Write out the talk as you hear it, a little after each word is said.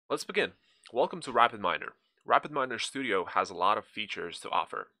Let's begin. Welcome to RapidMiner. RapidMiner Studio has a lot of features to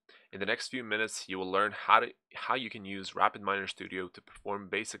offer. In the next few minutes, you will learn how you can use RapidMiner Studio to perform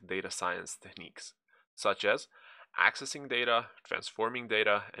basic data science techniques, such as accessing data, transforming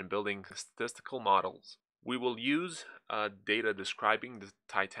data, and building statistical models. We will use data describing the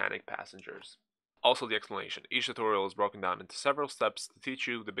Titanic passengers. Also the explanation. Each tutorial is broken down into several steps to teach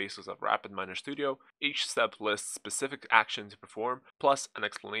you the basics of RapidMiner Studio. Each step lists specific action to perform, plus an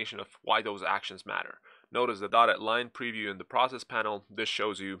explanation of why those actions matter. Notice the dotted line preview in the process panel. This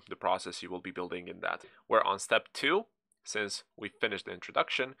shows you the process you will be building in that. We're on step 2, since we finished the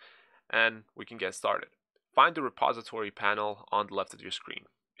introduction, and we can get started. Find the repository panel on the left of your screen.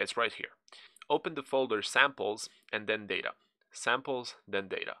 It's right here. Open the folder Samples and then Data. Samples, then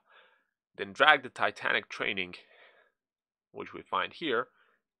Data. Then drag the Titanic training, which we find here,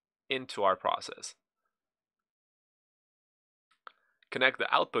 into our process. Connect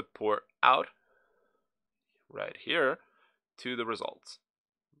the output port out, right here, to the results,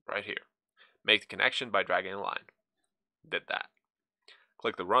 right here. Make the connection by dragging a line. Did that.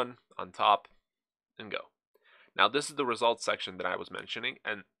 Click the Run on top and go. Now this is the results section that I was mentioning,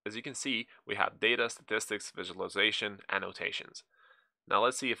 and as you can see, we have data, statistics, visualization, annotations. Now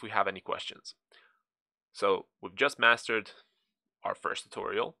let's see if we have any questions. So we've just mastered our first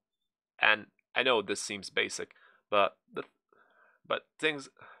tutorial, and I know this seems basic, but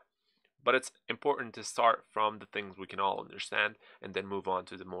it's important to start from the things we can all understand and then move on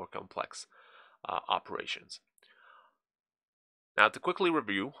to the more complex operations. Now to quickly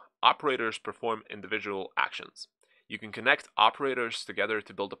review, operators perform individual actions. You can connect operators together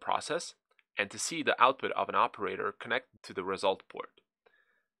to build a process and to see the output of an operator connect to the result port.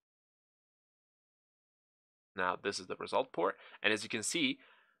 Now this is the result port, and as you can see,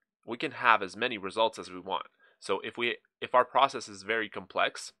 we can have as many results as we want. So if our process is very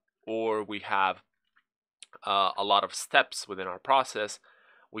complex, or we have a lot of steps within our process,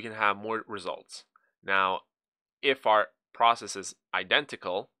 we can have more results. Now, if our process is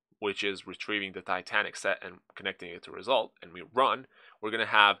identical, which is retrieving the Titanic set and connecting it to result, and we run, we're going to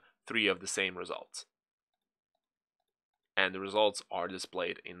have 3 of the same results. And the results are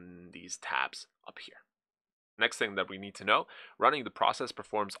displayed in these tabs up here. Next thing that we need to know, running the process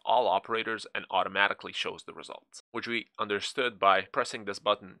performs all operators and automatically shows the results, which we understood by pressing this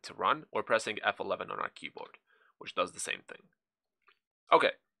button to run or pressing F11 on our keyboard, which does the same thing.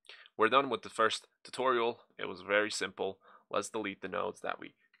 Okay, we're done with the first tutorial. It was very simple. Let's delete the nodes that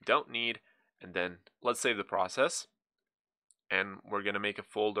we don't need, and then let's save the process. And we're going to make a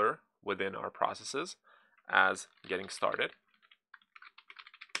folder within our processes as getting started.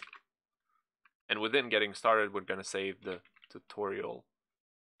 And within getting started, we're going to save the tutorial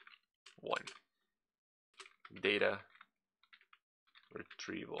 1, data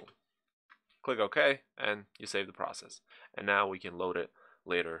retrieval. Click OK, and you save the process. And now we can load it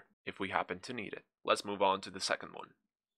later if we happen to need it. Let's move on to the second one.